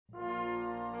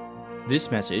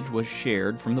This message was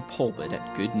shared from the pulpit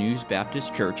at Good News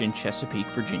Baptist Church in Chesapeake,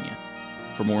 Virginia.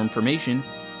 For more information,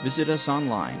 visit us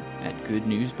online at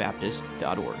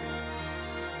goodnewsbaptist.org.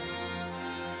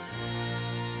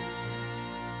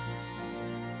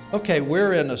 Okay,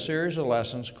 we're in a series of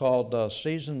lessons called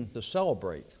Season to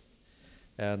Celebrate.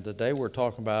 And today we're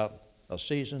talking about a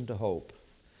season to hope.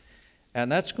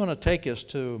 And that's going to take us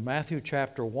to Matthew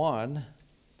chapter 1.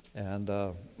 And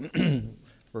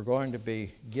we're going to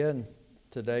begin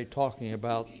today talking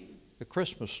about the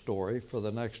Christmas story for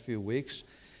the next few weeks.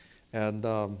 And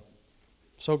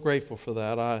so grateful for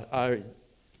that.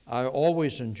 I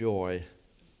always enjoy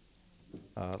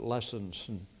lessons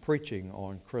and preaching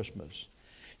on Christmas.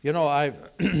 You know, I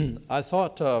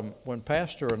thought when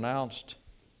Pastor announced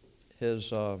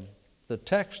the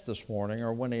text this morning,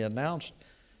 or when he announced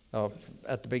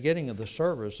at the beginning of the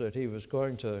service that he was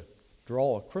going to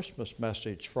draw a Christmas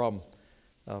message from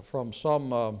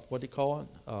some, what do you call it?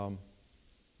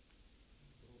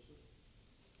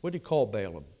 What do you call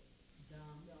Balaam?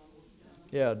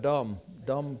 Yeah, dumb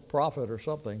prophet or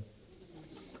something.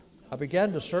 I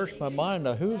began to search my mind.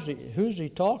 Now, who's he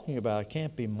talking about? It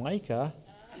can't be Micah.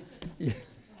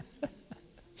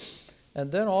 And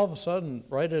then all of a sudden,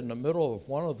 right in the middle of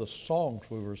one of the songs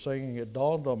we were singing, it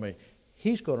dawned on me,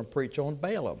 he's going to preach on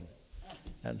Balaam.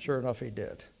 And sure enough, he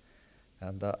did.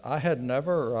 And I had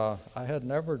never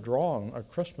drawn a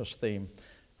Christmas theme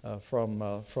from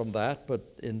that,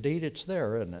 but indeed it's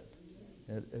there, isn't it?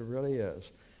 It really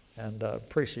is. And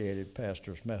appreciated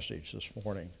Pastor's message this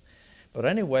morning. But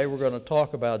anyway, we're going to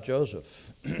talk about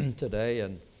Joseph today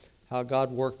and how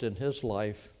God worked in his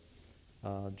life.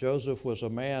 Joseph was a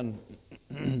man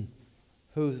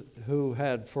who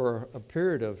had, for a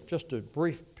period of, just a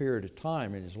brief period of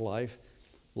time in his life,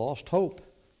 lost hope.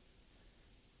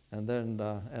 And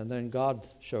then God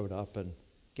showed up and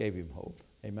gave him hope.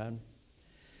 Amen.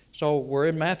 So we're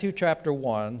in Matthew chapter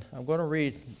 1. I'm going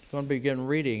to begin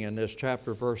reading in this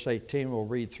chapter, verse 18. We'll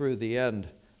read through the end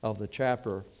of the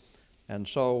chapter. And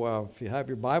so if you have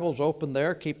your Bibles open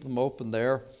there, keep them open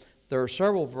there. There are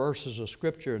several verses of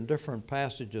Scripture in different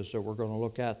passages that we're going to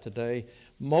look at today.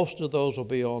 Most of those will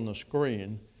be on the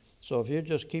screen. So if you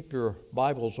just keep your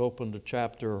Bibles open to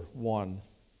chapter 1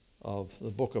 of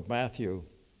the book of Matthew,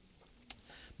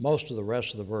 most of the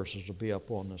rest of the verses will be up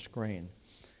on the screen.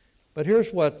 But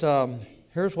here's what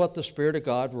the Spirit of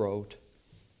God wrote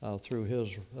through his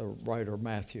writer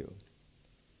Matthew.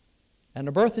 And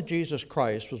the birth of Jesus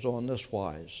Christ was on this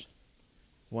wise.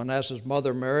 When as his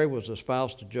mother Mary was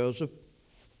espoused to Joseph,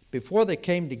 before they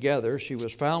came together, she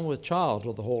was found with child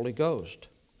of the Holy Ghost.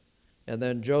 And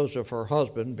then Joseph, her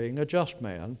husband, being a just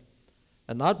man,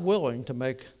 and not willing to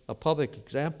make a public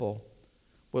example,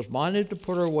 was minded to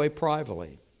put her away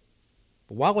privately.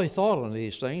 But while he thought on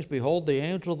these things, behold, the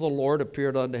angel of the Lord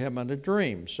appeared unto him in a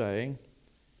dream, saying,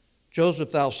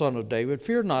 Joseph, thou son of David,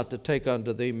 fear not to take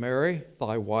unto thee Mary,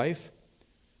 thy wife,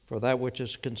 for that which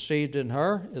is conceived in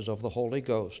her is of the Holy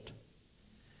Ghost.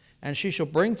 And she shall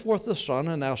bring forth a son,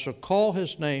 and thou shalt call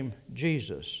his name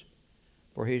Jesus,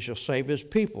 for he shall save his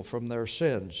people from their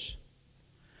sins.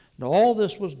 Now all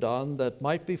this was done that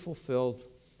might be fulfilled,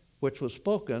 which was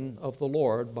spoken of the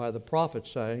Lord by the prophet,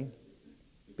 saying,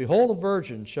 Behold, a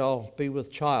virgin shall be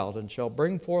with child, and shall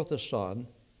bring forth a son.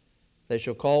 They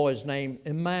shall call his name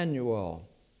Emmanuel,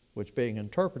 which being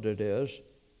interpreted is,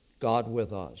 God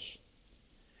with us.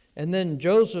 And then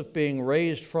Joseph, being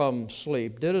raised from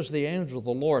sleep, did as the angel of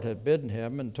the Lord had bidden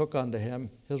him, and took unto him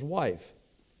his wife,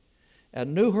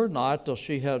 and knew her not till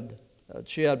she had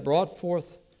brought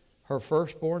forth her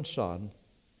firstborn son,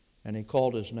 and he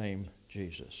called his name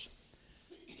Jesus.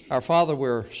 Our Father,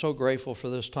 we're so grateful for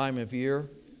this time of year.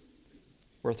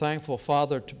 We're thankful,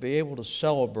 Father, to be able to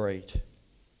celebrate,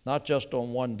 not just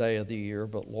on one day of the year,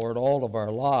 but, Lord, all of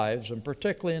our lives, and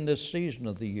particularly in this season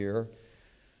of the year.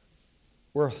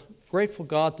 We're grateful,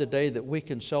 God, today that we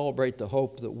can celebrate the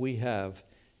hope that we have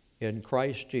in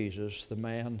Christ Jesus, the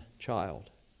man-child,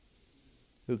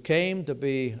 who came to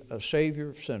be a Savior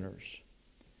of sinners.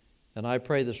 And I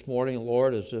pray this morning,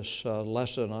 Lord, as this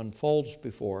lesson unfolds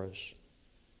before us,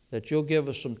 that you'll give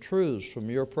us some truths from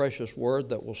your precious word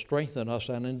that will strengthen us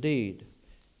and indeed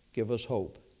give us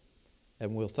hope.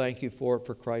 And we'll thank you for it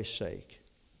for Christ's sake.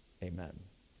 Amen.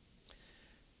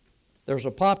 There's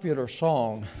a popular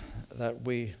song that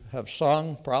we have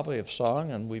sung,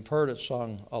 and we've heard it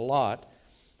sung a lot.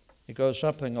 It goes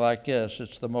something like this: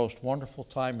 it's the most wonderful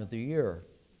time of the year.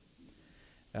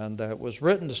 And it was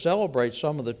written to celebrate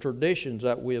some of the traditions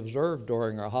that we observe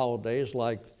during our holidays,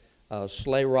 like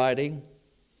sleigh riding,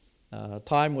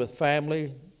 time with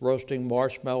family, roasting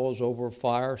marshmallows over a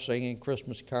fire, singing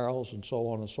Christmas carols, and so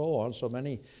on and so on. So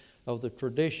many of the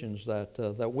traditions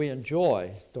that we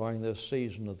enjoy during this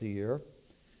season of the year.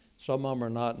 Some of them are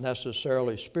not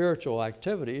necessarily spiritual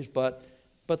activities, but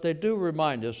they do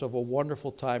remind us of a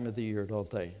wonderful time of the year, don't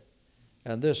they?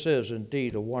 And this is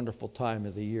indeed a wonderful time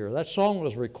of the year. That song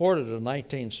was recorded in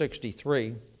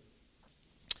 1963,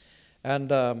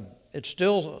 and it's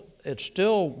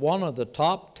still one of the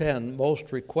top 10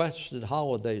 most requested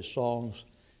holiday songs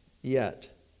yet,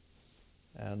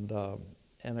 and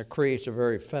it creates a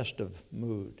very festive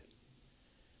mood.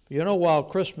 You know, while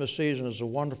Christmas season is a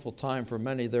wonderful time for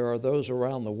many, there are those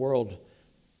around the world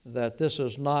that this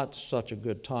is not such a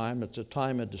good time. It's a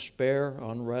time of despair,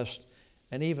 unrest,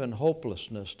 and even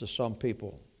hopelessness to some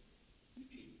people.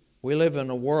 We live in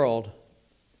a world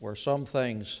where some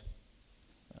things,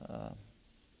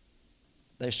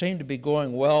 they seem to be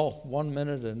going well one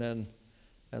minute, and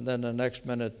then the next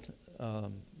minute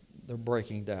they're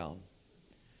breaking down.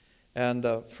 And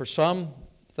for some,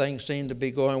 things seem to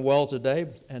be going well today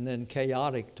and then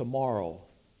chaotic tomorrow.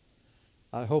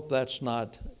 I hope that's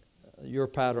not your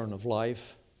pattern of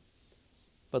life,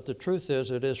 but the truth is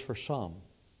it is for some.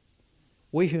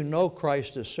 We who know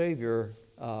Christ as Savior,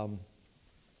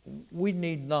 we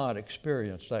need not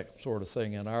experience that sort of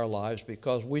thing in our lives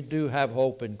because we do have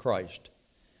hope in Christ.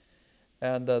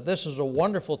 And this is a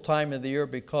wonderful time of the year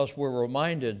because we're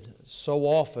reminded so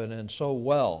often and so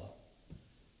well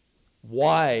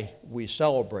why we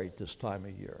celebrate this time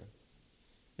of year.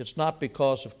 It's not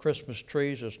because of Christmas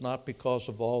trees. It's not because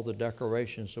of all the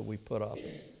decorations that we put up.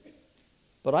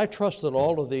 But I trust that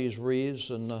all of these wreaths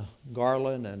and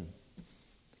garland and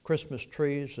Christmas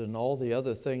trees and all the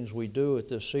other things we do at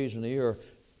this season of the year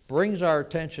brings our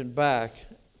attention back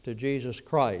to Jesus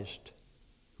Christ,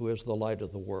 who is the light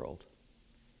of the world.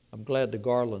 I'm glad the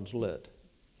garland's lit.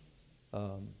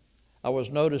 I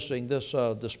was noticing this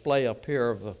display up here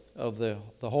of the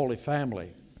Holy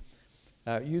Family.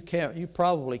 You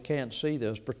probably can't see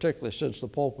this, particularly since the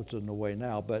pulpit's in the way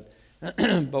now. But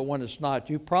but when it's not,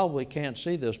 you probably can't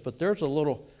see this. But there's a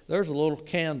little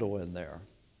candle in there.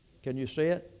 Can you see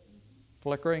it?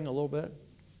 Flickering a little bit.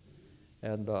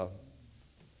 And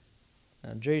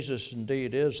Jesus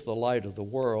indeed is the light of the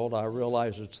world. I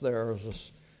realize it's there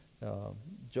as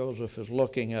Joseph is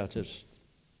looking at his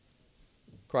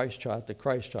the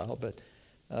Christ child,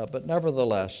 but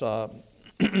nevertheless,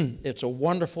 it's a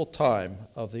wonderful time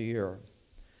of the year.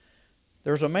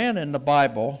 There's a man in the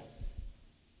Bible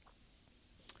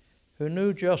who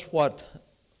knew just what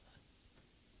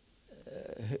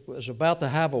was about to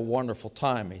have a wonderful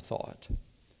time, he thought.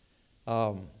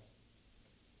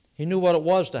 He knew what it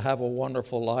was to have a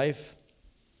wonderful life,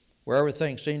 where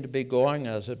everything seemed to be going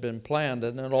as had been planned,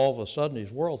 and then all of a sudden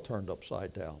his world turned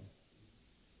upside down.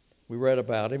 We read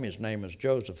about him. His name is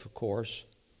Joseph, of course.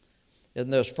 In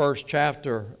this first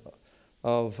chapter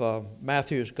of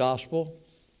Matthew's Gospel,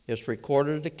 it's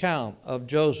recorded an account of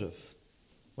Joseph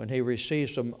when he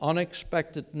received some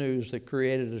unexpected news that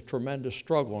created a tremendous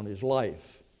struggle in his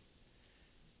life.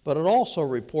 But it also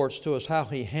reports to us how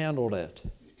he handled it.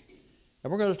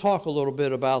 And we're going to talk a little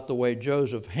bit about the way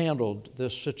Joseph handled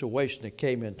this situation that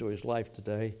came into his life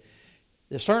today.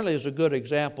 It certainly is a good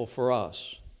example for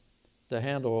us to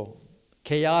handle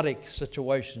chaotic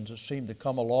situations that seem to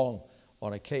come along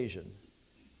on occasion.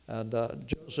 And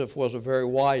Joseph was a very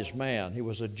wise man. He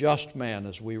was a just man,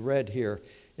 as we read here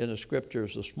in the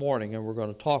scriptures this morning, and we're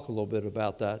going to talk a little bit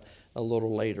about that a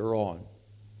little later on.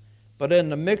 But in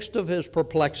the midst of his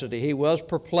perplexity, he was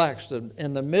perplexed, and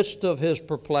in the midst of his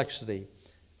perplexity,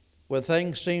 when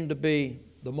things seemed to be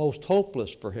the most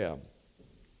hopeless for him.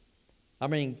 I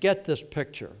mean, get this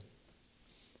picture.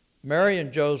 Mary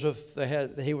and Joseph,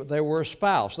 they were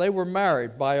espoused. They were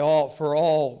married for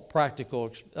all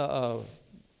practical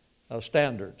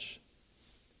standards.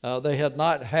 They had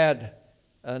not had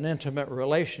an intimate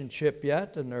relationship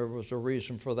yet, and there was a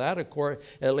reason for that, of course.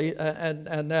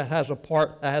 And that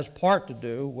has part to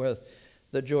do with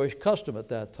the Jewish custom at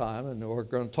that time, and we're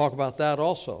going to talk about that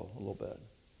also a little bit.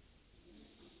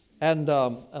 And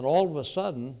all of a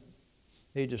sudden,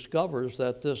 he discovers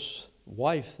that this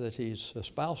wife that he's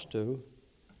espoused to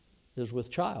is with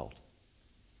child.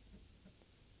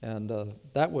 And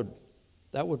that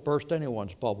would burst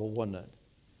anyone's bubble, wouldn't it?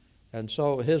 And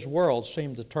so his world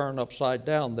seemed to turn upside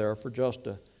down there for just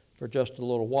a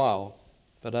little while.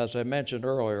 But as I mentioned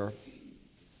earlier,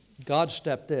 God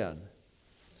stepped in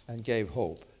and gave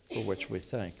hope, for which we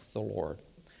thank the Lord.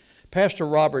 Pastor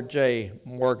Robert J.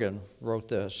 Morgan wrote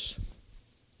this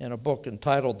in a book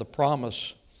entitled The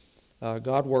Promise,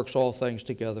 God Works All Things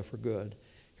Together for Good.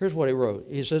 Here's what he wrote.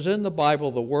 He says, in the Bible,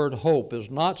 the word hope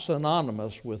is not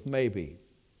synonymous with maybe.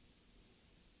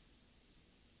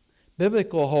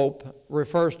 Biblical hope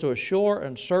refers to a sure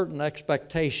and certain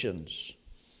expectations,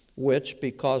 which,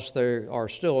 because they are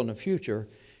still in the future,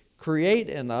 create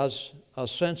in us a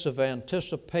sense of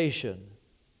anticipation.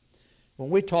 When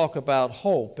we talk about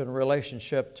hope in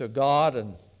relationship to God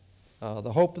and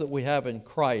the hope that we have in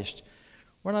Christ,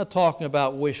 we're not talking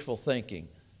about wishful thinking.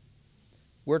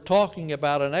 We're talking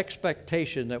about an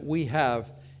expectation that we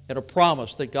have in a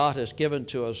promise that God has given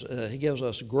to us, and He gives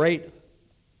us great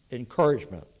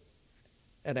encouragement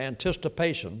and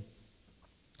anticipation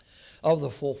of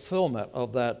the fulfillment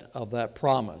of that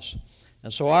promise.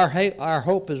 And so our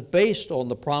hope is based on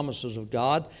the promises of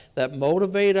God that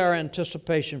motivate our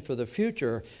anticipation for the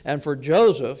future. And for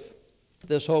Joseph,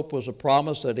 this hope was a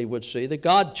promise that he would see the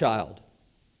God-child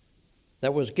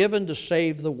that was given to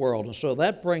save the world. And so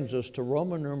that brings us to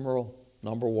Roman numeral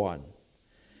number 1.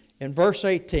 In verse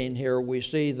 18 here, we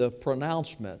see the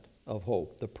pronouncement of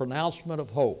hope, the pronouncement of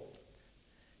hope.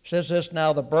 It says this,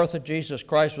 now the birth of Jesus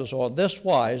Christ was on this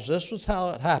wise. This was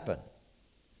how it happened.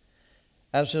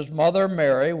 As his mother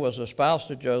Mary was espoused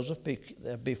to Joseph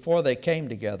before they came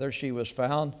together, she was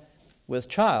found with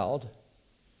child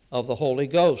of the Holy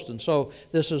Ghost. And so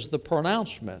this is the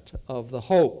pronouncement of the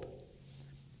hope.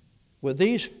 With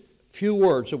these few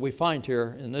words that we find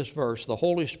here in this verse, the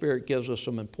Holy Spirit gives us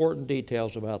some important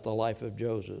details about the life of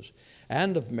Joseph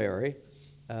and of Mary,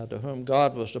 to whom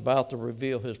God was about to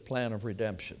reveal His plan of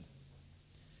redemption.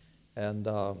 And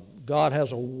God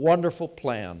has a wonderful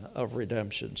plan of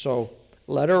redemption. So,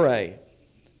 letter A,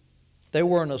 they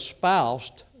were an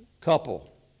espoused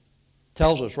couple. It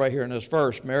tells us right here in this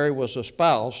verse, Mary was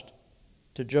espoused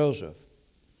to Joseph.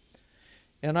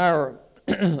 In our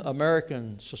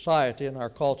American society, in our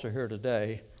culture here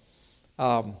today,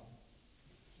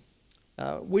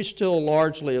 we still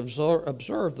largely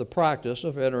observe the practice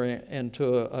of entering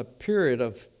into a period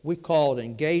of, we call it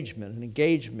engagement, an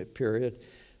engagement period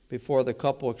before the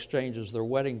couple exchanges their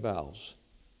wedding vows.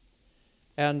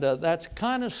 And that's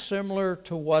kind of similar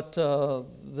to what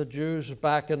the Jews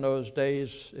back in those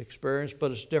days experienced,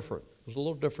 but it's different. It was a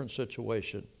little different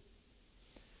situation.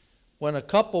 When a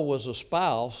couple was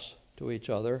espoused to each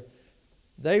other,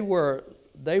 they were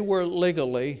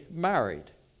legally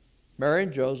married. Mary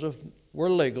and Joseph were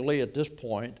legally, at this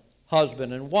point,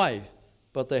 husband and wife,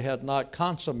 but they had not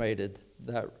consummated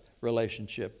that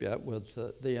relationship yet with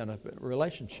the intimate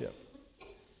relationship.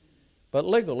 But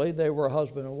legally, they were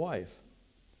husband and wife.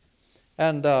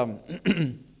 And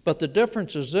but the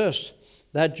difference is this,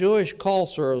 that Jewish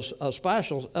culture, a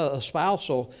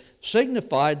spousal,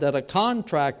 signified that a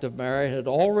contract of marriage had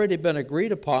already been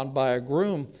agreed upon by a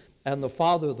groom and the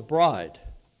father of the bride.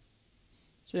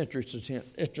 It's an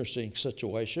interesting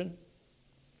situation.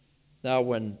 Now,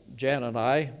 when Jan and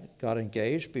I got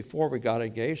engaged, before we got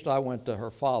engaged, I went to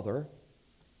her father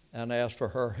and asked for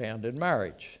her hand in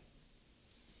marriage.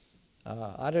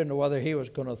 I didn't know whether he was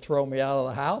going to throw me out of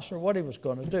the house or what he was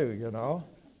going to do, you know.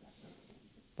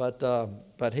 But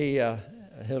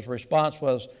his response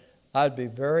was, I'd be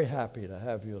very happy to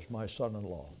have you as my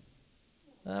son-in-law.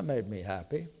 That made me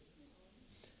happy.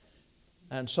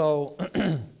 And so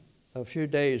a few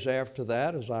days after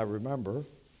that, as I remember,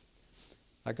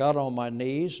 I got on my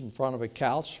knees in front of a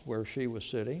couch where she was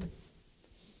sitting,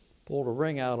 pulled a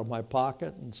ring out of my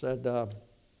pocket and said,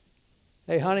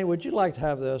 hey, honey, would you like to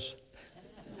have this?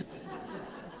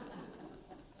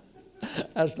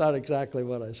 That's not exactly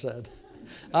what I said.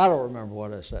 I don't remember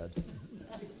what I said.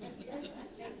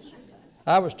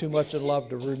 I was too much in love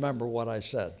to remember what I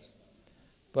said.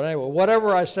 But anyway,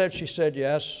 whatever I said, she said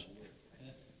yes,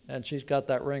 and she's got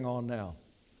that ring on now.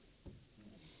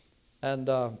 And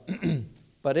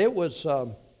but it was,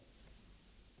 how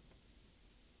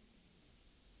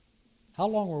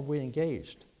long were we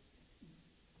engaged?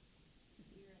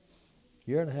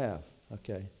 Year and a half,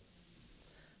 okay.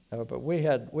 But we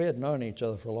had known each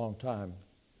other for a long time,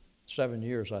 7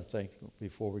 years, I think,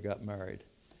 before we got married.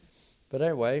 But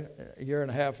anyway, a year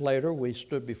and a half later, we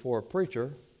stood before a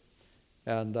preacher,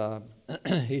 and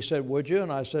he said, would you?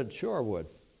 And I said, sure I would.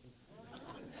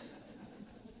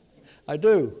 I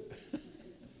do.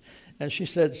 And she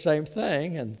said the same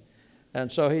thing, and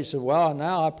so he said, well,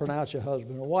 now I pronounce you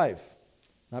husband and wife.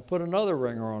 And I put another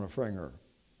ringer on a finger.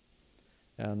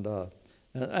 And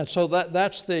so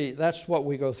that's what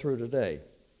we go through today,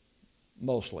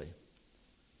 mostly,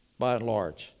 by and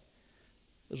large.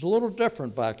 It was a little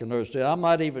different back in those days. I'm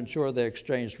not even sure they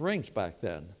exchanged rings back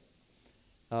then.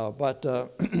 But the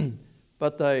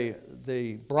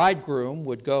bridegroom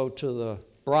would go to the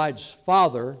bride's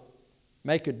father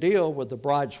make a deal with the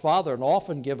bride's father and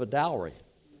often give a dowry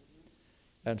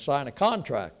and sign a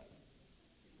contract.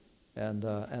 And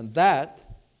that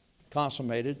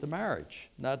consummated the marriage.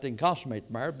 That didn't consummate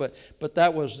the marriage, but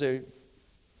that was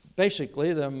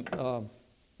basically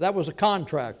that was a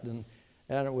contract, and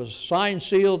it was signed,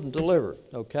 sealed, and delivered,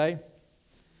 okay?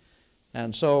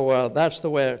 And so that's the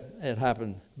way it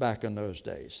happened back in those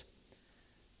days.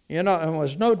 And there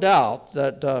was no doubt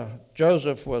that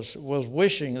Joseph was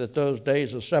wishing that those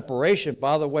days of separation.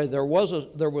 By the way, there was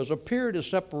a period of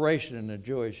separation in the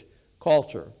Jewish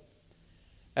culture,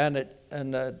 and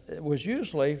it was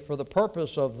usually for the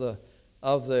purpose of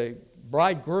the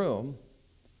bridegroom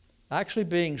actually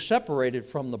being separated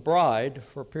from the bride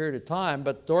for a period of time.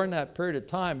 But during that period of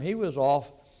time, he was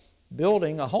off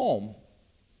building a home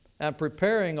and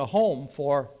preparing a home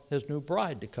for his new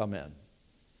bride to come in.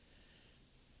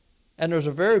 And there's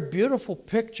a very beautiful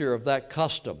picture of that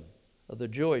custom, of the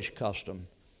Jewish custom,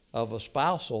 of a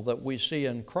spousal that we see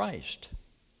in Christ.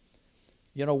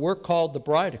 We're called the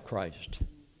bride of Christ.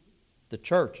 The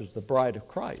church is the bride of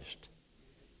Christ.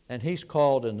 And he's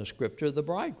called in the scripture the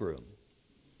bridegroom.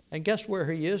 And guess where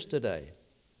he is today?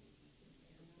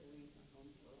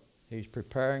 He's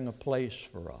preparing a place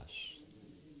for us.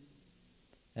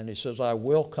 And he says, I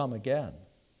will come again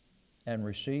and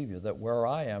receive you, that where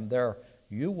I am, there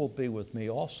you will be with me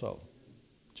also.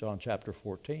 John chapter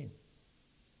 14.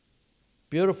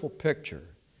 Beautiful picture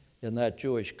in that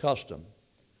Jewish custom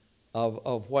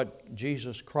of what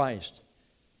Jesus Christ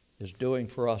is doing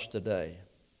for us today.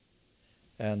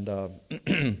 And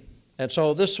and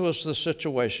so this was the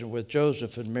situation with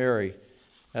Joseph and Mary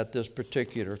at this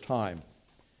particular time.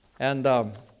 And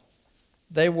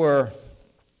they were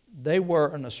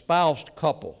an espoused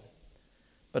couple.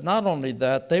 But not only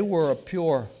that, they were a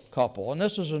pure couple. And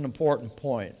this is an important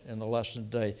point in the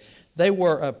lesson today. They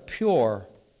were a pure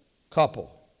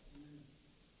couple.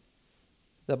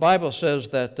 The Bible says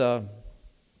that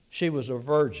she was a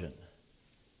virgin.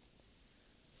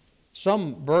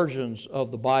 Some versions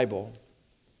of the Bible,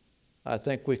 I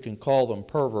think we can call them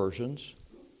perversions,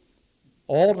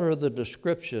 alter the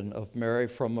description of Mary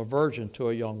from a virgin to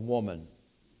a young woman.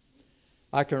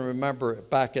 I can remember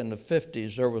back in the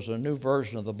 50s, there was a new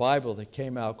version of the Bible that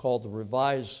came out called the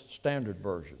Revised Standard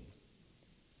Version.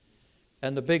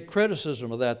 And the big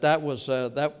criticism of that was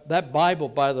that Bible,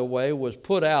 by the way, was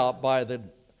put out by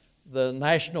the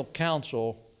National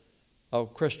Council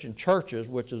of Christian Churches,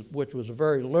 which was a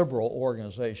very liberal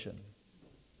organization.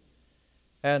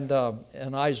 And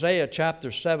in Isaiah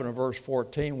chapter 7 and verse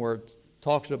 14, where it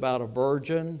talks about a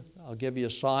virgin, I'll give you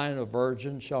a sign, a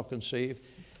virgin shall conceive.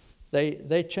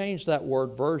 They changed that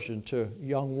word virgin to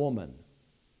young woman.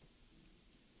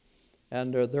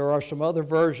 And there are some other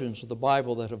versions of the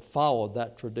Bible that have followed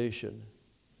that tradition.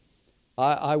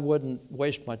 I wouldn't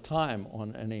waste my time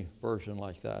on any version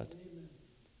like that.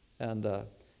 And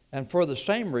for the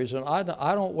same reason,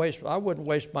 I wouldn't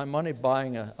waste my money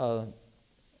buying a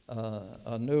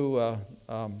new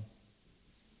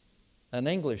an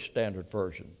English Standard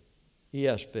Version,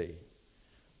 ESV.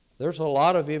 There's a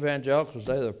lot of evangelicals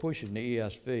today that are pushing the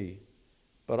ESV,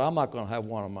 but I'm not going to have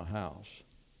one in my house.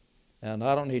 And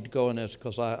I don't need to go in this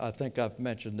because I think I've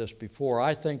mentioned this before.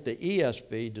 I think the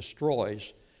ESV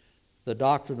destroys the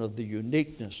doctrine of the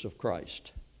uniqueness of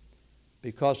Christ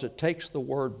because it takes the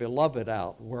word beloved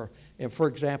out. For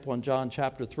example, in John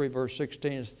chapter 3, verse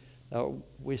 16,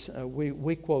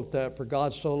 we quote that, for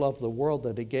God so loved the world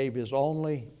that he gave his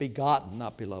only begotten,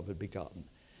 not beloved, begotten.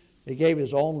 He gave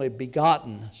his only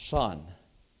begotten Son.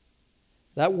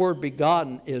 That word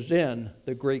begotten is in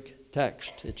the Greek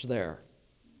text. It's there.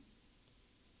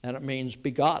 And it means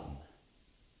begotten.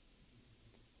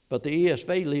 But the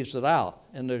ESV leaves it out.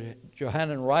 In the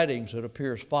Johannine writings, it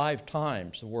appears 5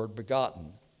 times, the word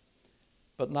begotten,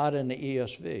 but not in the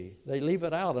ESV. They leave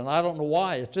it out, and I don't know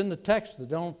why. It's in the text.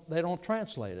 They don't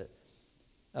translate it.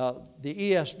 The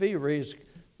ESV reads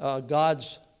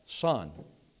God's Son.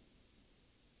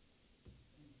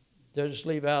 They just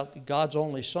leave out God's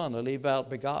only Son. They leave out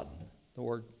begotten, the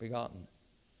word begotten.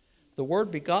 The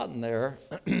word begotten there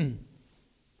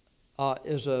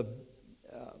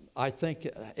I think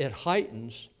it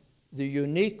heightens the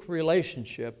unique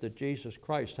relationship that Jesus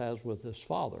Christ has with his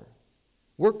Father.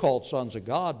 We're called sons of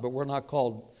God, but we're not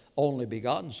called only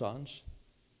begotten sons.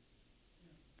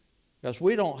 Because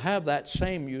we don't have that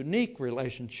same unique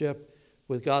relationship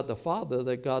with God the Father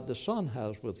that God the Son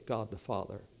has with God the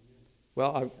Father.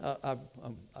 Well,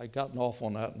 I've gotten off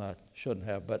on that, and I shouldn't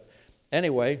have. But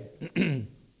anyway,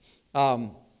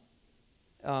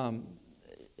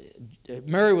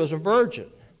 Mary was a virgin.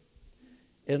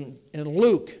 In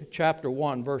Luke chapter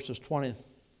 1, verses 26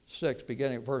 6,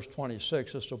 beginning at verse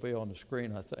 26. This will be on the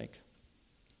screen, I think.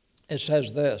 It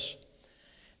says this,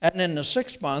 "And in the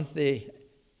 6th month, the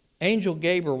angel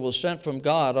Gabriel was sent from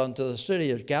God unto the city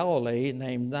of Galilee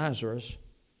named Nazareth,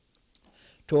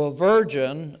 to a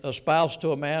virgin espoused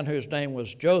to a man whose name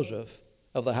was Joseph,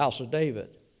 of the house of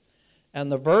David.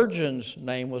 And the virgin's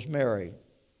name was Mary.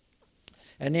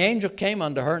 And the angel came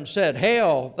unto her and said,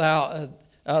 Hail, thou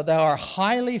art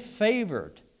highly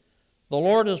favored. The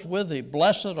Lord is with thee.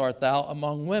 Blessed art thou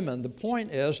among women." The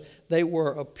point is, they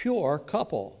were a pure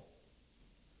couple.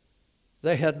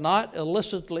 They had not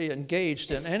illicitly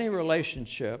engaged in any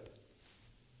relationship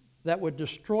that would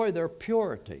destroy their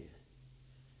purity.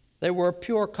 They were a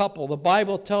pure couple. The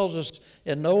Bible tells us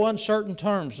in no uncertain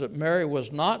terms that Mary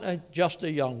was not just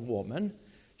a young woman.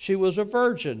 She was a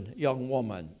virgin young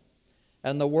woman.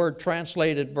 And the word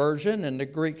translated virgin in the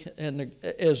Greek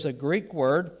is the Greek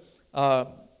word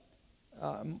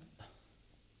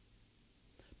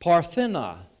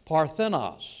parthenos.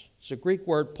 It's the Greek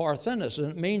word parthenos,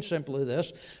 and it means simply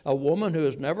this: a woman who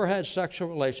has never had sexual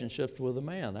relationships with a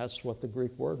man. That's what the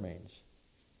Greek word means.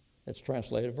 It's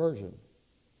translated virgin.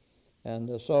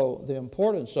 And so the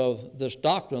importance of this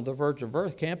doctrine of the virgin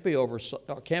birth can't be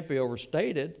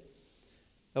overstated.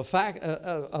 In fact,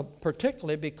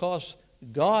 particularly because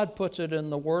God puts it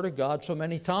in the Word of God so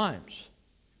many times.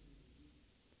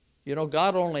 You know,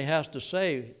 God only has to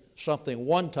say something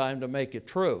one time to make it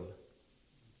true.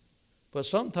 But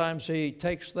sometimes He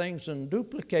takes things and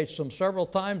duplicates them several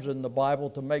times in the Bible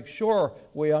to make sure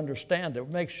we understand it,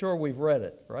 make sure we've read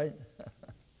it, right?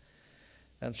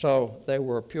 And so they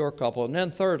were a pure couple. And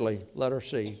then thirdly, letter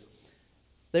C,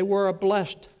 they were a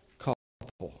blessed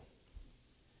couple.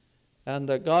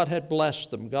 And God had blessed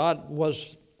them. God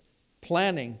was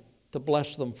planning to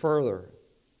bless them further.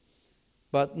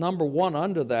 But number one,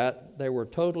 under that, they were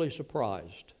totally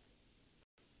surprised.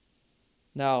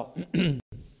 Now,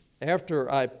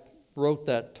 after I wrote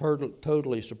that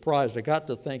totally surprised, I got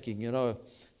to thinking,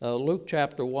 Luke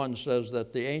chapter 1 says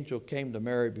that the angel came to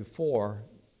Mary before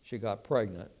she got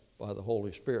pregnant by the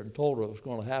Holy Spirit and told her it was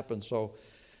going to happen. So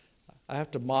I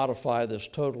have to modify this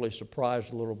totally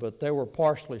surprised a little bit. They were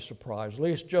partially surprised. At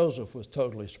least Joseph was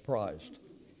totally surprised.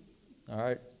 All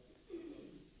right?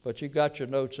 But you got your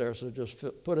notes there, so just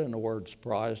put in the word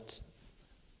surprised.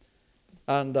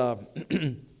 And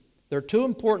there are two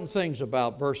important things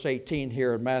about verse 18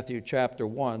 here in Matthew chapter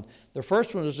 1. The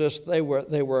first one is this: they were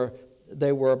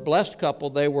a blessed couple.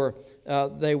 They were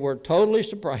totally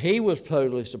surprised. He was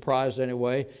totally surprised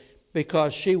anyway,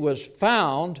 because she was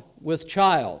found with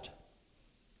child.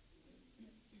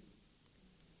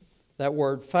 That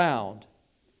word "found"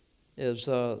 is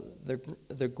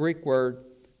the Greek word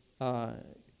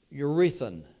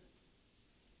eurethan,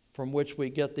 from which we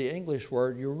get the English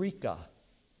word eureka.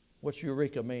 What's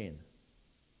eureka mean?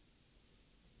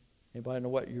 Anybody know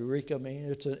what eureka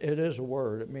means? It is a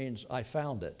word. It means I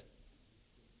found it.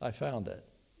 I found it.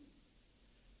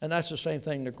 And that's the same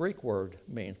thing the Greek word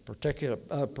means,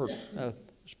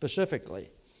 specifically.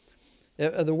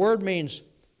 The word means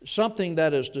something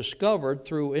that is discovered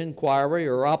through inquiry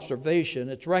or observation.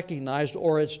 It's recognized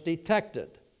or it's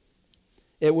detected.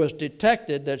 It was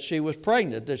detected that she was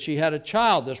pregnant, that she had a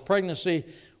child. This pregnancy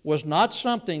was not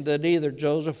something that either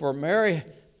Joseph or Mary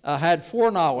had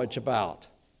foreknowledge about.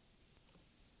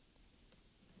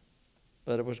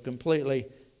 But it was completely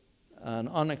an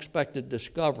unexpected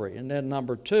discovery. And then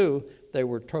number two, they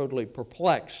were totally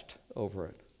perplexed over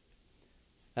it.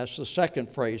 That's the second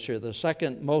phrase here. The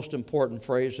second most important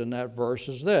phrase in that verse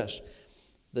is this: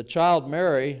 the child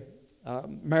Mary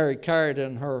carried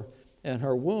in her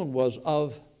womb was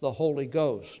of the Holy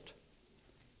Ghost.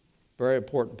 Very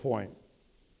important point.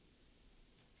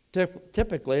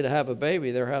 Typically, to have a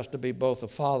baby, there has to be both a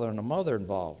father and a mother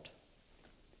involved.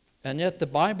 And yet the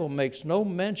Bible makes no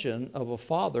mention of a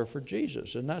father for Jesus.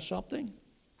 Isn't that something?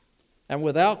 And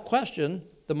without question,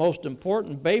 the most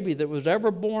important baby that was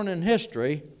ever born in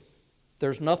history,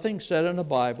 there's nothing said in the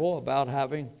Bible about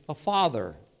having a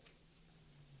father.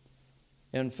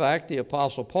 In fact, the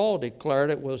Apostle Paul declared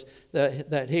it was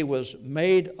that he was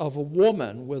made of a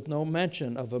woman with no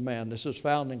mention of a man. This is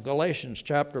found in Galatians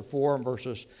chapter 4 and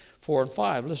verses 4 and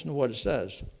 5. Listen to what it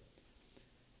says.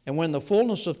 And when the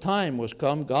fullness of time was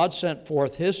come, God sent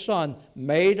forth his Son,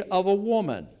 made of a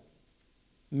woman,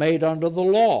 made under the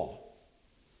law.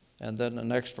 And then the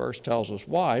next verse tells us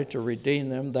why: to redeem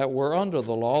them that were under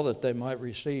the law, that they might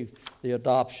receive the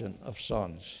adoption of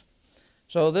sons.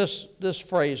 So this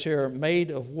phrase here,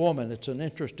 made of woman, it's an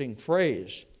interesting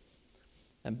phrase.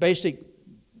 And basic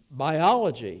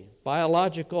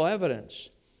biological evidence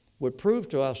would prove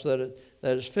to us that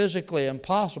that it's physically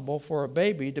impossible for a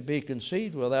baby to be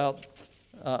conceived without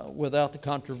the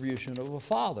contribution of a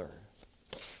father.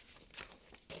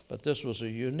 But this was a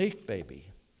unique baby.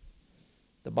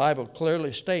 The Bible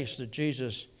clearly states that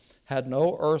Jesus had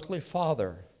no earthly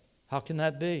father. How can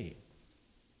that be?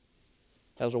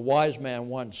 As a wise man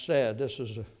once said, this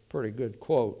is a pretty good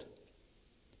quote,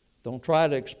 don't try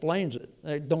to explain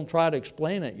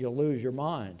it, you'll lose your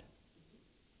mind.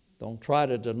 Don't try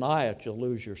to deny it, you'll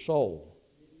lose your soul.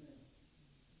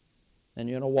 And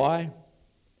you know why?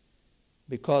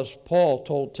 Because Paul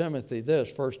told Timothy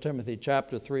this, 1 Timothy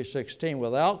chapter 3:16,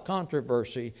 without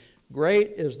controversy,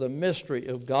 great is the mystery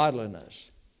of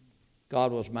godliness.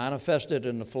 God was manifested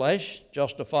in the flesh,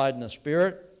 justified in the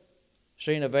spirit,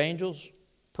 seen of angels,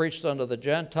 preached unto the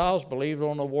Gentiles, believed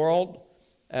on the world,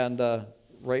 and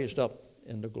raised up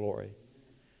into glory.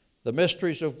 The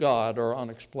mysteries of God are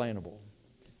unexplainable.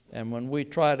 And when we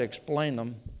try to explain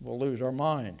them, we'll lose our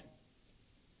mind.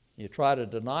 You try to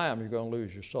deny them, you're going to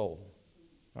lose your soul.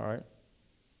 All right?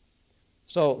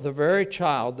 So the very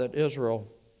child that Israel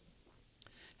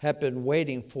had been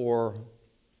waiting for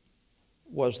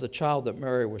was the child that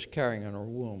Mary was carrying in her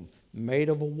womb, made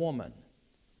of a woman.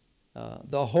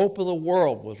 The hope of the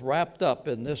world was wrapped up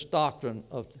in this doctrine.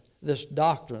 This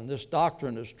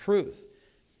doctrine is truth.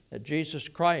 That Jesus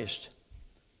Christ,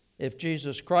 if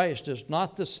Jesus Christ is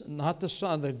not the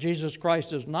Son, that Jesus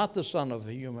Christ is not the Son of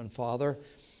a human father,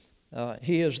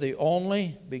 he is the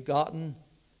only begotten,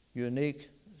 unique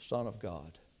Son of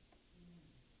God.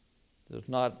 There's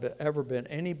not ever been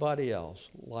anybody else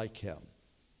like him.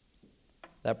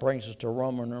 That brings us to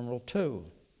Roman numeral 2.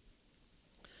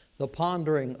 The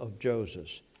pondering of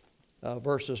Joseph,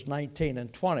 verses 19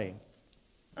 and 20.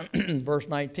 Verse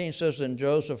 19 says, and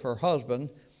Joseph, her husband,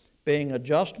 being a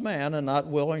just man and not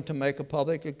willing to make a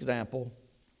public example,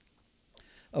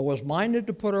 was minded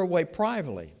to put her away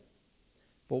privately.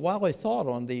 But while he thought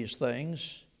on these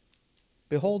things,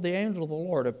 behold, the angel of the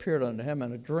Lord appeared unto him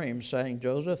in a dream, saying,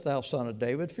 Joseph, thou son of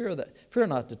David, fear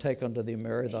not to take unto thee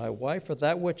Mary thy wife, for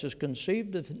that which is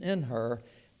conceived in her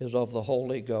is of the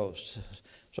Holy Ghost.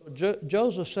 So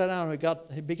Joseph sat down and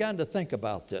he began to think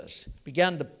about this,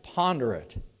 began to ponder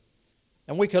it.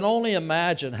 And we can only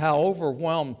imagine how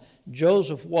overwhelmed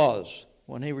Joseph was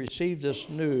when he received this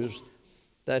news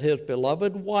that his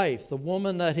beloved wife, the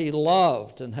woman that he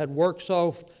loved and had worked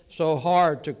so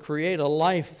hard to create a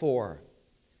life for,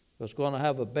 was going to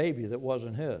have a baby that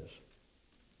wasn't his.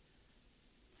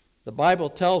 The Bible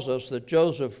tells us that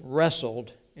Joseph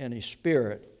wrestled in his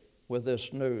spirit with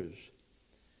this news.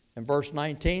 In verse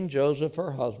 19, Joseph,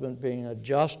 her husband, being a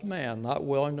just man, not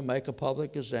willing to make a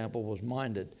public example, was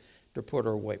minded to put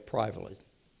her away privately.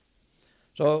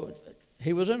 So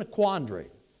he was in a quandary.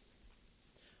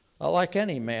 Like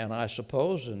any man, I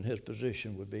suppose, in his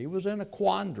position would be. He was in a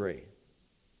quandary.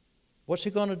 What's he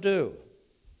going to do?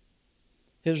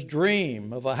 His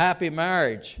dream of a happy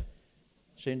marriage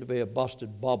seemed to be a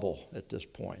busted bubble at this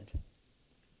point.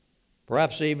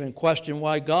 Perhaps he even questioned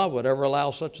why God would ever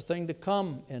allow such a thing to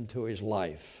come into his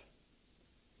life.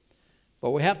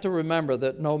 But we have to remember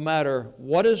that no matter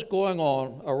what is going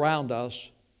on around us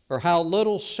or how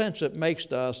little sense it makes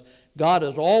to us, God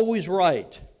is always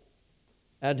right,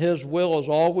 and his will is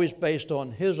always based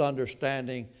on his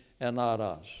understanding and not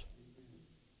us.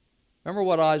 Remember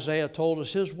what Isaiah told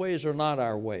us? His ways are not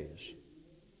our ways.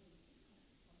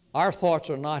 Our thoughts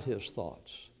are not his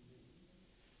thoughts.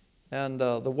 And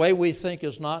the way we think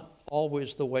is not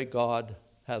always the way God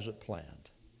has it planned.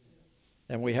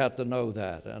 And we have to know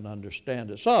that and understand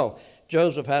it. So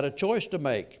Joseph had a choice to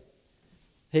make.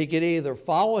 He could either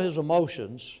follow his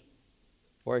emotions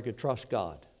or he could trust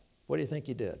God. What do you think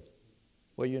he did?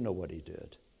 Well, you know what he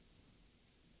did.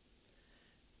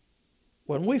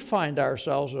 When we find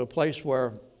ourselves in a place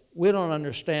where we don't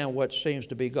understand what seems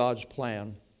to be God's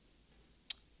plan,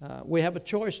 we have a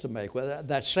choice to make. Well,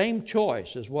 that same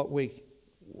choice is what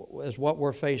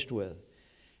we're faced with.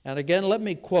 And again, let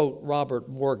me quote Robert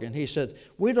Morgan. He said,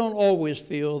 we don't always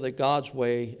feel that God's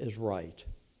way is right,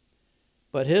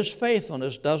 but his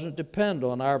faithfulness doesn't depend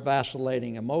on our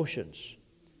vacillating emotions,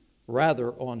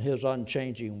 rather on his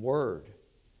unchanging word.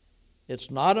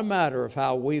 It's not a matter of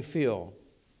how we feel,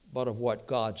 but of what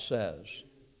God says.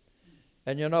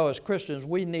 And you know, as Christians,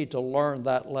 we need to learn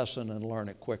that lesson and learn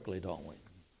it quickly, don't we?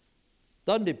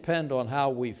 Doesn't depend on how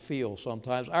we feel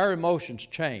sometimes. Our emotions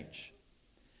change.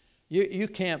 You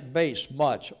can't base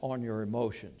much on your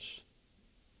emotions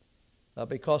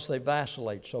because they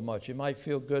vacillate so much. You might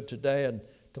feel good today and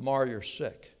tomorrow you're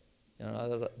sick. You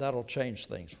know, that'll change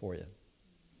things for you,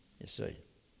 you see.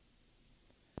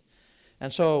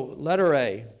 And so, letter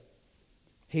A,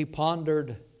 he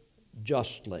pondered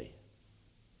justly.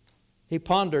 He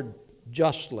pondered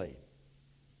justly.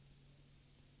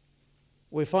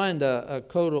 We find a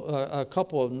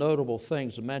couple of notable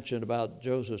things mentioned about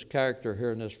Joseph's character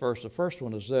here in this verse. The first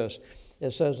one is this.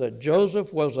 It says that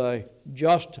Joseph was a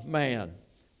just man.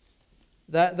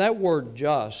 That word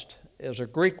just is a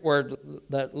Greek word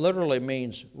that literally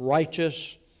means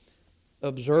righteous,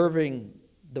 observing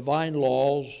divine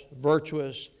laws,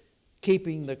 virtuous,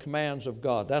 keeping the commands of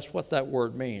God. That's what that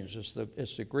word means.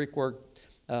 It's the Greek word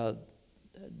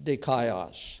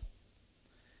dikaios.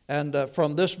 And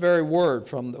from this very word,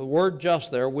 from the word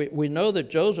just there, we know that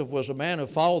Joseph was a man who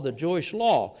followed the Jewish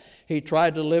law. He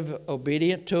tried to live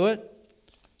obedient to it,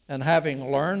 and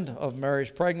having learned of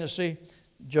Mary's pregnancy,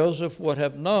 Joseph would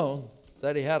have known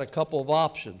that he had a couple of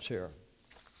options here.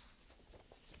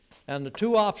 And the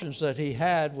two options that he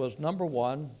had was, number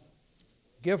one,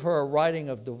 give her a writing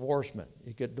of divorcement.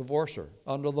 You could divorce her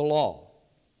under the law.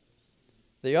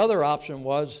 The other option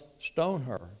was stone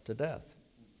her to death.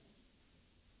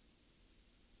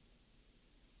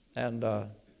 And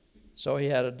so he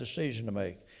had a decision to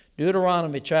make.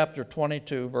 Deuteronomy chapter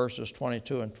 22, verses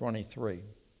 22 and 23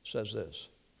 says this.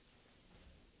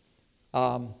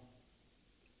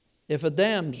 If a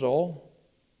damsel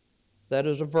that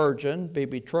is a virgin be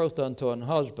betrothed unto an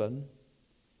husband,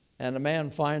 and a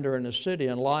man find her in the city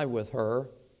and lie with her,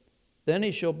 then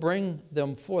he shall bring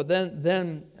them forth.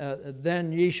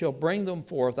 Then ye shall bring them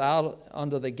forth out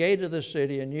under the gate of the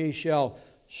city, and ye shall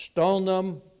stone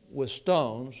them with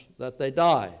stones that they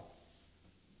die.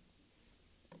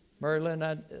 Mary Lynn,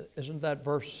 isn't that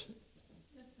verse?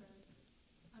 Yes, sir.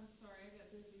 I'm sorry, I got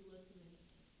busy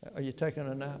listening. Are you taking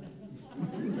a nap?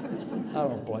 I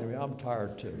don't blame you. I'm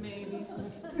tired too. Maybe.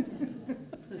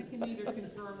 I can neither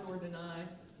confirm nor deny.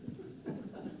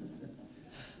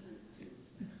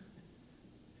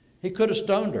 He could have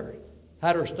stoned her,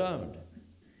 had her stoned.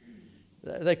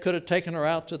 They could have taken her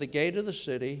out to the gate of the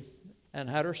city and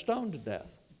had her stoned to death.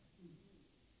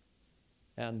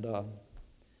 And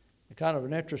kind of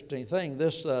an interesting thing,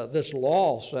 this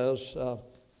law says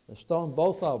stone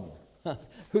both of them.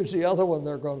 Who's the other one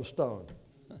they're going to stone?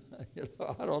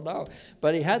 I don't know.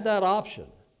 But he had that option.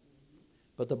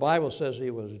 But the Bible says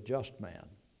he was a just man,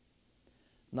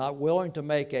 not willing to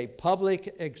make a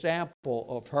public example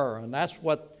of her. And that's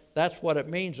what it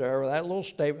means there. That little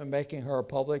statement, making her a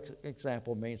public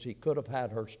example, means he could have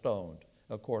had her stoned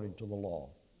according to the law.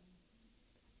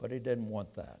 But he didn't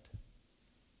want that.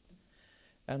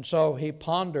 And so he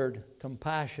pondered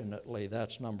compassionately.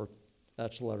 That's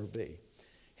letter B.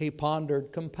 He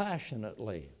pondered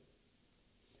compassionately.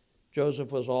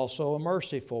 Joseph was also a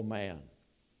merciful man.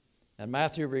 And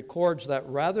Matthew records that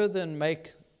rather than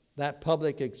make that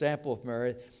public example of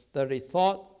Mary, that he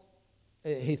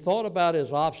thought about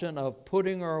his option of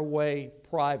putting her away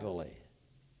privately.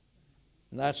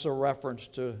 And that's a reference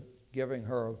to giving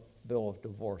her a bill of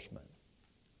divorcement.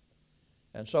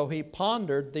 And so he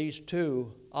pondered these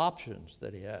two options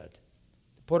that he had,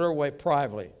 to put her away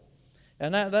privately.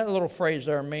 And that little phrase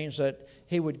there means that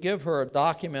he would give her a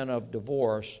document of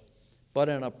divorce, but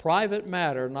in a private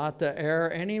matter, not to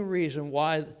air any reason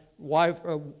why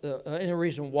for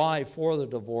the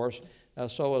divorce,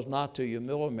 so as not to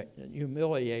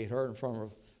humiliate her in front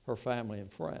of her family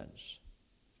and friends.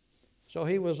 So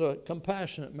he was a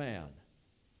compassionate man.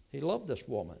 He loved this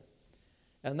woman.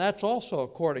 And that's also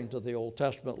according to the Old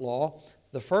Testament law.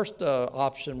 The first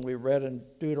option we read in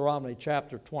Deuteronomy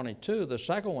chapter 22. The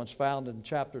second one's found in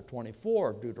chapter 24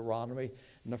 of Deuteronomy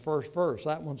in the first verse.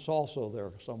 That one's also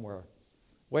there somewhere.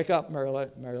 Wake up,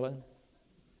 Marilyn.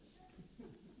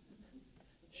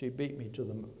 She beat me to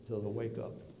the wake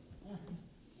up.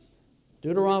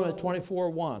 Deuteronomy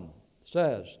 24:1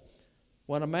 says,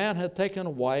 when a man had taken a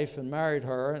wife and married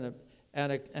her,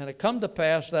 and it come to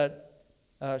pass that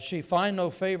she find no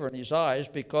favor in his eyes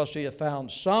because he hath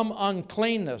found some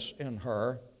uncleanness in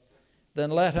her,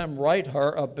 then let him write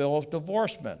her a bill of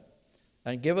divorcement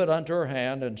and give it unto her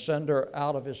hand and send her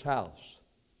out of his house.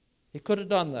 He could have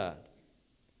done that.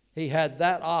 He had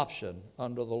that option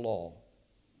under the law.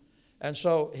 And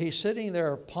so he's sitting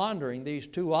there pondering these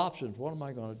two options. What am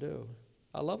I going to do?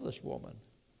 I love this woman.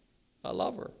 I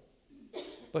love her.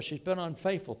 But she's been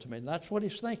unfaithful to me. And that's what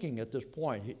he's thinking at this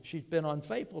point. She's been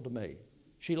unfaithful to me.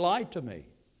 She lied to me,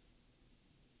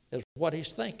 is what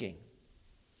he's thinking.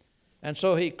 And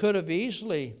so he could have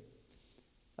easily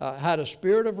had a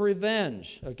spirit of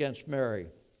revenge against Mary.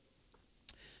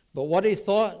 But what he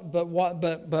thought,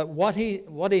 what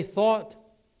he thought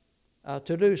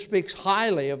to do speaks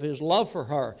highly of his love for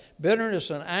her. Bitterness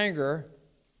and anger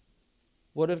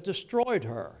would have destroyed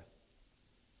her.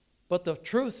 But the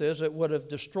truth is it would have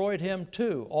destroyed him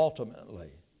too,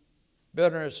 ultimately.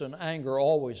 Bitterness and anger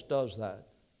always does that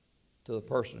to the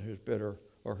person who's bitter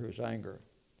or who's angry.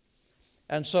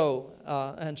 And so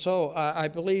I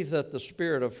believe that the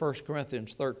spirit of 1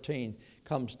 Corinthians 13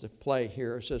 comes to play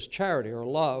here. It says, charity or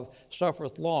love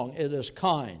suffereth long, it is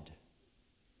kind.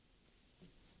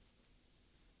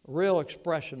 Real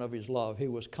expression of his love. He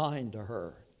was kind to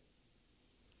her.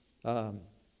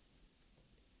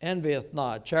 Envieth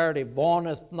not. Charity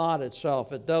vaunteth not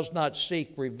itself. It does not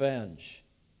seek revenge.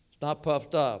 It's not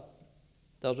puffed up.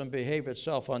 Doesn't behave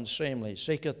itself unseemly.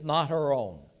 Seeketh not her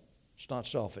own. It's not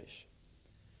selfish.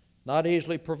 Not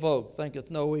easily provoked. Thinketh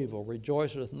no evil.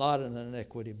 Rejoiceth not in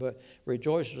iniquity, but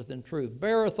rejoiceth in truth.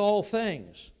 Beareth all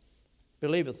things.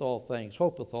 Believeth all things.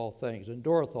 Hopeth all things.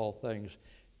 Endureth all things.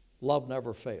 Love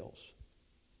never fails.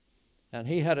 And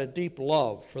he had a deep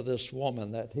love for this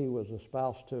woman that he was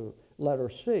espoused to let her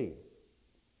see.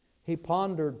 He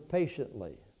pondered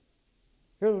patiently.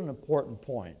 Here's an important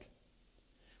point.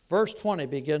 Verse 20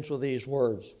 begins with these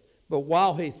words, but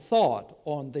while he thought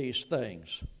on these things.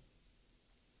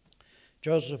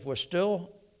 Joseph was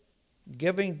still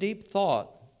giving deep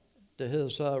thought to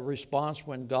his response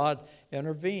when God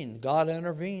intervened. God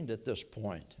intervened at this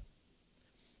point.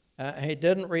 He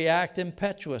didn't react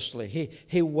impetuously.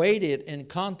 He waited in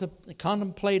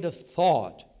contemplative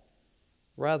thought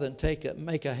rather than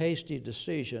make a hasty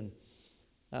decision.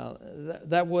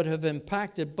 That would have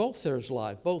impacted both their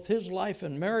lives, both his life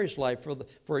and Mary's life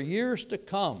for years to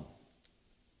come.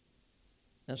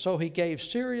 And so he gave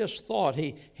serious thought.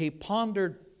 He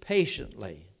pondered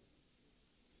patiently.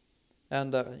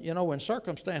 And, when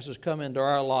circumstances come into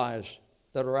our lives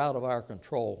that are out of our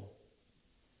control,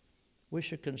 we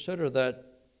should consider that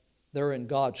they're in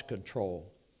God's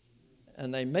control.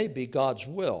 And they may be God's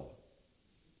will.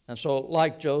 And so,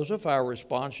 like Joseph, our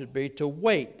response should be to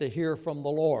wait to hear from the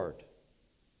Lord.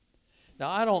 Now,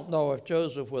 I don't know if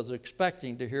Joseph was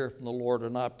expecting to hear from the Lord or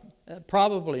not.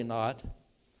 Probably not.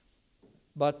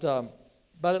 But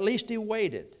at least he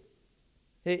waited.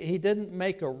 He didn't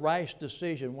make a rash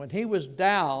decision. When he was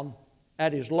down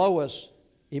at his lowest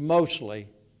emotionally,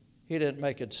 he didn't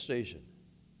make a decision.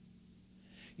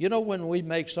 You know when we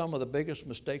make some of the biggest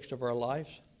mistakes of our lives?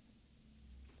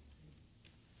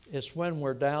 It's when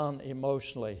we're down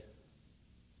emotionally.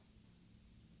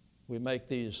 We make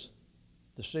these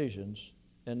decisions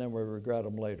and then we regret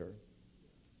them later.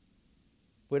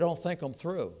 We don't think them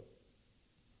through.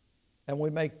 And we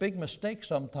make big mistakes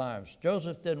sometimes.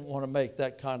 Joseph didn't want to make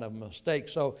that kind of mistake,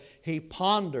 so he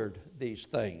pondered these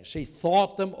things. He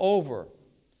thought them over.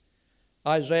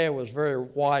 Isaiah was very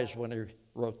wise when he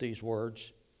wrote these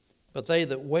words. But they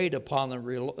that wait upon the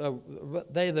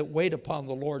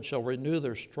Lord shall renew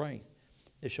their strength.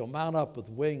 They shall mount up with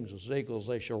wings as eagles.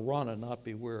 They shall run and not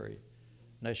be weary.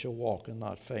 And they shall walk and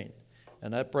not faint.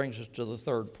 And that brings us to the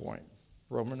third point.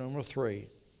 Roman number 3.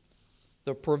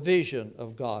 The provision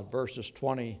of God, verses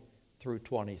 20 through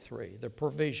 23. The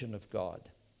provision of God.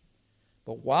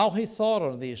 But while he thought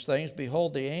on these things,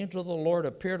 behold, the angel of the Lord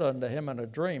appeared unto him in a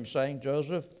dream, saying,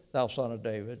 Joseph, thou son of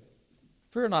David,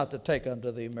 fear not to take unto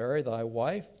thee Mary thy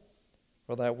wife,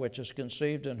 for that which is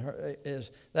conceived in her is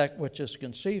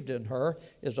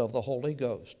of the Holy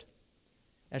Ghost.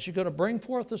 And she's going to bring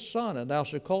forth a son, and thou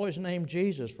shalt call his name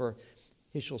Jesus, for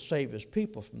he shall save his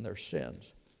people from their sins.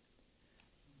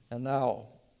 And now,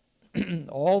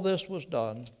 all this was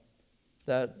done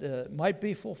that might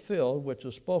be fulfilled, which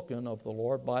was spoken of the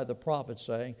Lord by the prophet,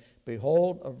 saying,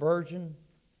 behold, a virgin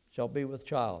shall be with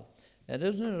child. And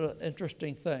isn't it an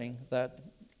interesting thing that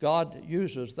God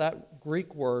uses that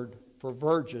Greek word for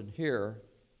virgin here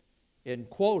in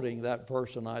quoting that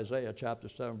verse in Isaiah chapter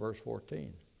 7, verse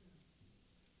 14?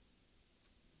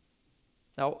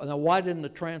 Now why didn't the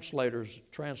translators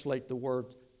translate the word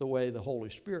the way the Holy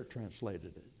Spirit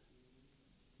translated it?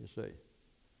 You see,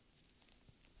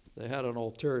 they had an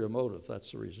ulterior motive,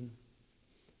 that's the reason.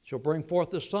 Shall bring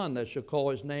forth a son that shall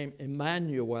call his name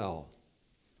Emmanuel,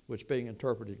 which being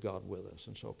interpreted, God with us,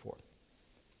 and so forth.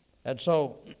 And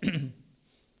so,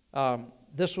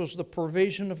 this was the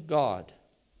provision of God.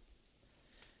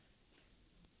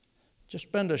 Just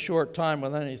spend a short time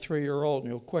with any 3-year-old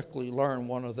and you'll quickly learn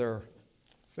one of their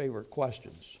favorite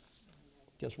questions.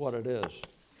 Guess what it is?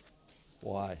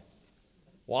 Why?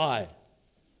 Why?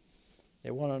 They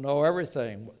want to know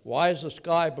everything. Why is the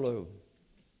sky blue?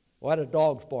 Why do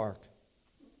dogs bark?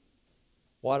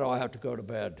 Why do I have to go to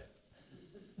bed?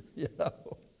 You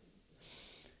know,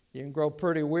 you can grow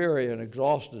pretty weary and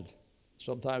exhausted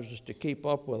sometimes just to keep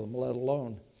up with them, let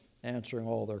alone answering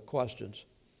all their questions.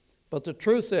 But the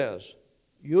truth is,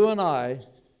 you and I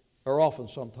are often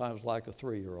sometimes like a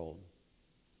 3-year-old.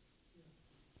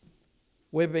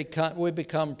 We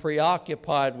become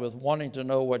preoccupied with wanting to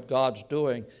know what God's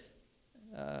doing.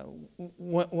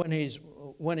 When is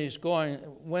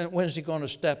he going to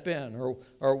step in,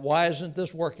 or why isn't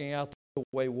this working out the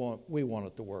way we want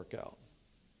it to work out?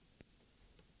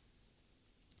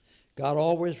 God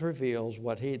always reveals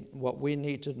what we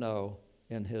need to know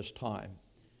in His time.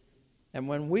 And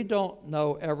when we don't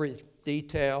know every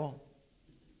detail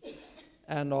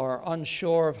and are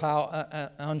unsure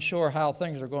how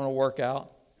things are going to work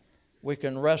out, we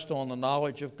can rest on the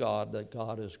knowledge of God that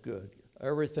God is good.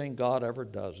 Everything God ever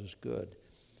does is good.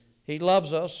 He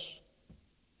loves us,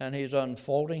 and He's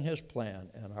unfolding His plan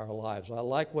in our lives. I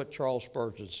like what Charles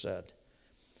Spurgeon said.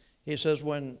 He says,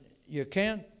 when you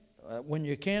can't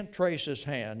trace His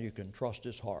hand, you can trust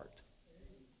His heart.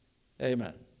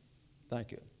 Amen.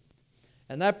 Thank you.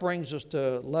 And that brings us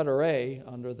to letter A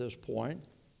under this point.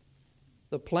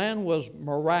 The plan was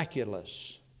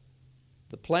miraculous.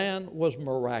 The plan was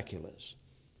miraculous.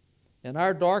 In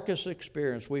our darkest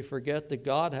experience, we forget that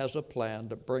God has a plan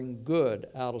to bring good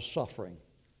out of suffering.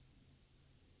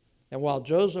 And while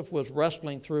Joseph was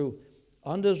wrestling through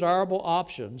undesirable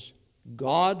options,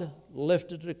 God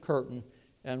lifted the curtain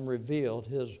and revealed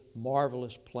His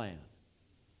marvelous plan.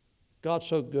 God's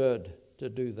so good to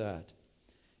do that.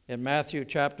 In Matthew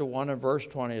chapter 1 and verse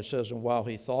 20, it says, "And while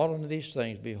he thought on these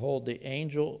things, behold, the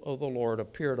angel of the Lord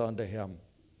appeared unto him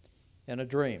in a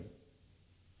dream,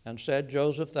 and said,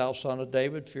 Joseph, thou son of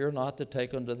David, fear not to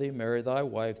take unto thee Mary thy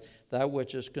wife. That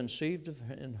which is conceived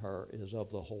in her is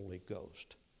of the Holy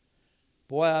Ghost."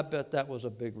 Boy, I bet that was a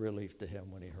big relief to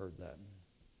him when he heard that.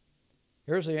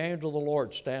 Here's the angel of the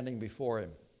Lord standing before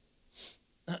him.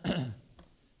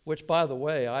 Which, by the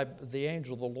way, the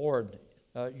angel of the Lord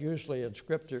usually in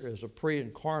Scripture is a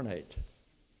pre-incarnate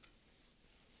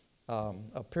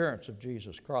appearance of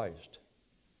Jesus Christ.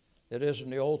 It is in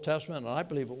the Old Testament, and I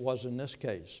believe it was in this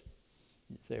case.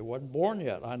 You say, he wasn't born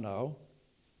yet, I know.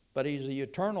 But He's the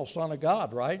eternal Son of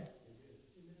God, right?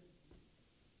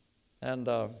 And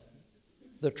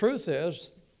the truth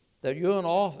is that you and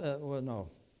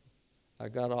all, I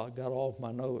got off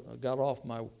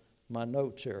my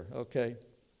notes here, okay?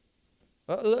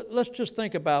 Let's just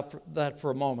think about that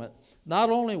for a moment. Not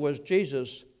only was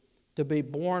Jesus to be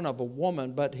born of a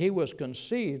woman, but He was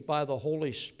conceived by the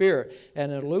Holy Spirit.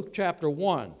 And in Luke chapter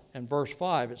 1 and verse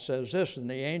 5, it says this, "And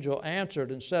the angel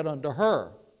answered and said unto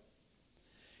her."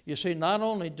 You see, not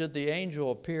only did the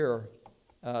angel appear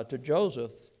to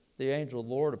Joseph, the angel of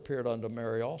the Lord appeared unto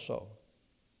Mary also,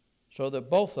 so that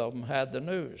both of them had the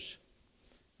news.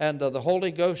 And the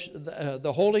Holy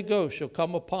Ghost shall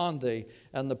come upon thee,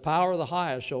 and the power of the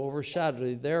highest shall overshadow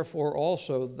thee. Therefore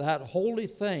also that holy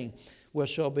thing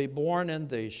which shall be born in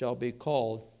thee shall be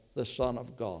called the Son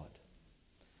of God.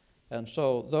 And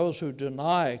so those who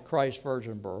deny Christ's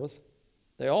virgin birth,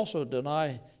 they also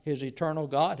deny His eternal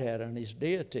Godhead and His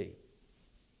deity.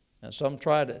 And some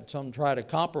try to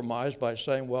compromise by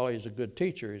saying, well, He's a good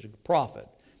teacher, He's a prophet.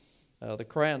 The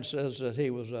Quran says that He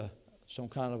was some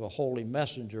kind of a holy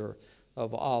messenger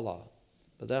of Allah.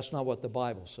 But that's not what the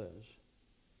Bible says.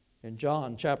 In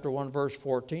John chapter 1, verse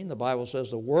 14, the Bible says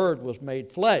the Word was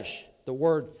made flesh. The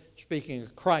Word, speaking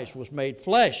of Christ, was made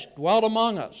flesh, dwelt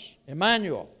among us,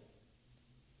 Emmanuel.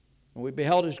 And we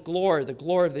beheld His glory, the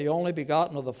glory of the only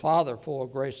begotten of the Father, full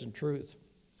of grace and truth.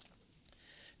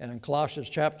 And in Colossians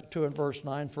chapter 2 and verse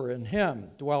 9, "For in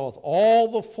Him dwelleth all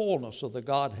the fullness of the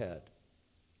Godhead,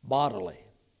 bodily."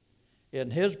 In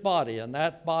His body, in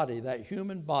that body, that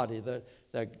human body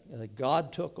that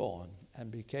God took on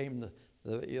and became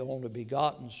the only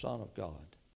begotten Son of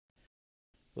God,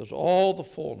 was all the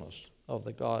fullness of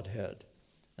the Godhead,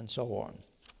 and so on.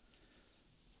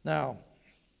 Now,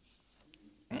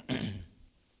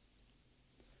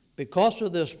 because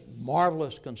of this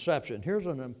marvelous conception, here's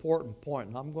an important point,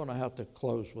 and I'm going to have to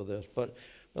close with this, but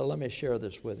let me share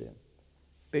this with you.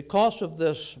 Because of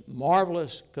this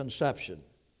marvelous conception,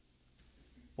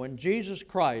 when Jesus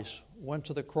Christ went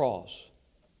to the cross,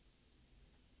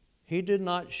 He did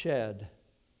not shed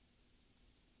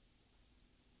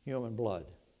human blood.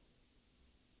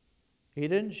 He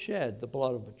didn't shed the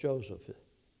blood of Joseph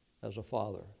as a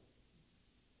father.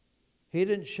 He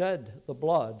didn't shed the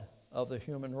blood of the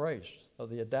human race, of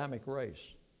the Adamic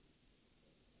race.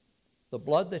 The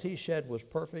blood that He shed was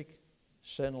perfect,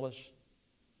 sinless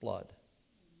blood.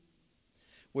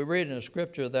 We read in the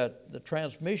Scripture that the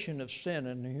transmission of sin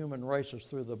in the human race is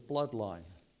through the bloodline.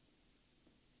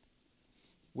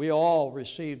 We all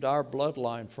received our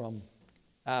bloodline from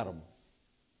Adam.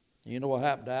 You know what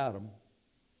happened to Adam?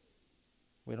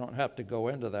 We don't have to go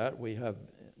into that. We have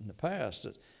in the past.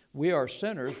 We are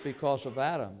sinners because of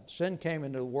Adam. Sin came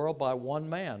into the world by one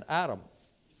man, Adam.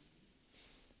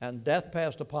 And death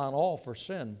passed upon all, for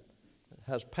sin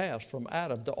has passed from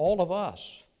Adam to all of us.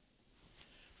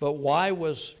 But why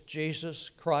was Jesus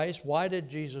Christ, why did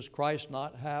Jesus Christ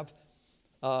not have,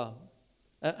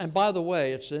 and by the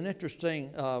way, it's an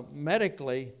interesting,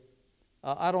 medically,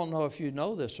 I don't know if you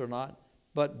know this or not,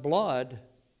 but blood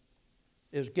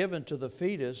is given to the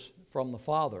fetus from the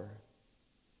father.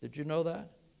 Did you know that?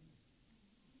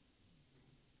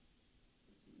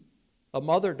 A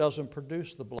mother doesn't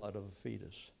produce the blood of a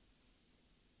fetus.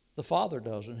 The father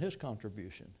does in his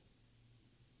contribution.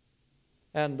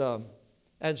 And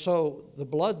so the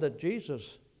blood that Jesus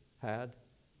had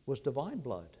was divine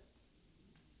blood.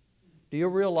 Do you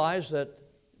realize that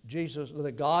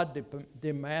God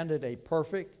demanded a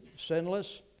perfect,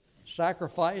 sinless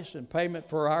sacrifice in payment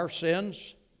for our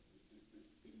sins?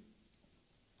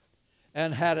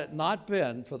 And had it not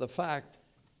been for the fact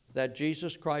that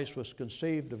Jesus Christ was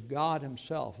conceived of God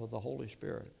Himself, of the Holy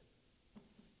Spirit,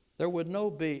 there would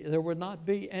not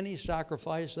be any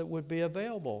sacrifice that would be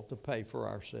available to pay for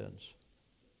our sins.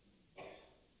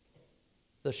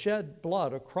 The shed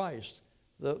blood of Christ,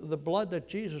 the blood that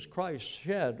Jesus Christ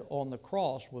shed on the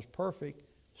cross was perfect,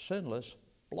 sinless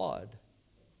blood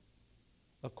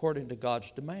according to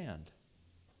God's demand.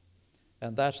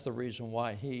 And that's the reason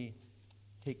why He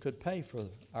could pay for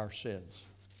our sins.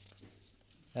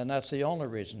 And that's the only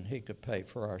reason He could pay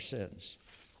for our sins,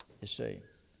 you see.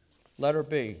 Letter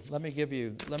B. Let me give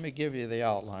you the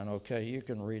outline, okay? You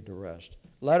can read the rest.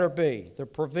 Letter B. The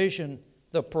provision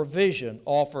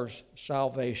offers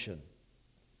salvation.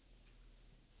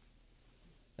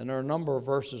 And there are a number of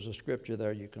verses of Scripture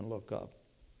there you can look up.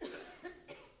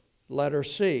 Letter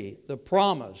C. The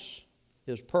promise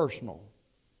is personal.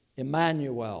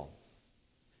 Emmanuel.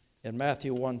 In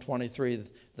Matthew 1:23,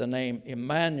 the name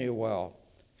Emmanuel.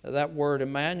 That word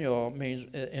Emmanuel means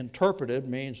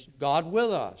God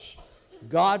with us.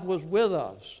 God was with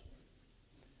us.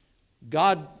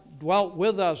 God dwelt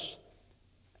with us,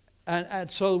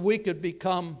 and so we could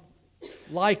become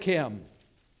like Him.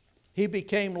 He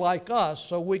became like us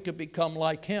so we could become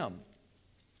like Him.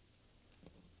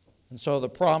 And so the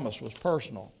promise was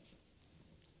personal.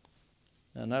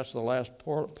 And that's the last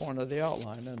point of the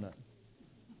outline, isn't it?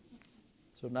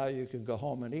 So now you can go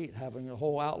home and eat, having the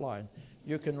whole outline.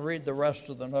 You can read the rest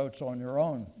of the notes on your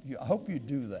own. I hope you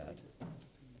do that.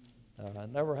 I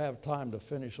never have time to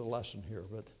finish a lesson here,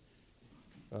 but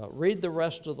read the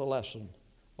rest of the lesson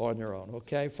on your own,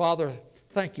 okay? Father,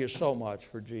 thank you so much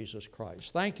for Jesus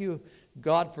Christ. Thank you,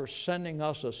 God, for sending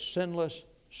us a sinless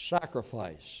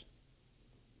sacrifice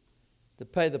to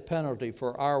pay the penalty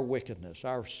for our wickedness,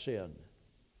 our sin.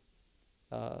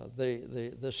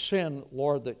 The sin,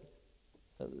 Lord,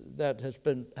 that has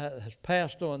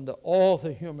passed on to all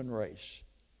the human race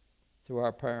through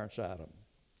our parent Adam.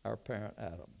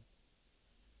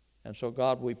 And so,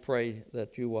 God, we pray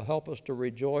that you will help us to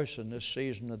rejoice in this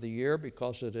season of the year,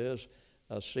 because it is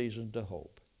a season to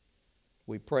hope.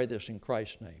 We pray this in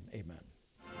Christ's name. Amen.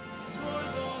 Toward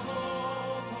the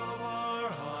hope of our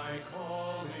high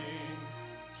calling,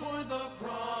 toward the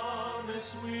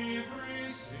promise we've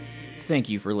received. Thank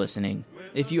you for listening.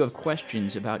 If you have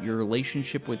questions about your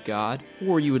relationship with God,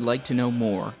 or you would like to know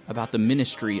more about the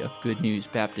ministry of Good News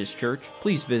Baptist Church,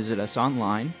 please visit us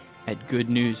online at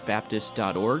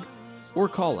goodnewsbaptist.org or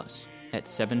call us at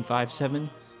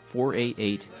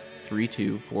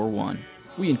 757-488-3241.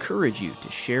 We encourage you to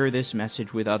share this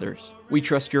message with others. We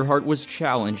trust your heart was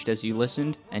challenged as you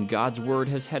listened, and God's Word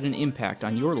has had an impact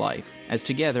on your life, as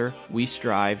together we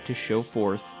strive to show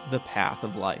forth the path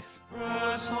of life.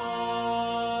 Press on.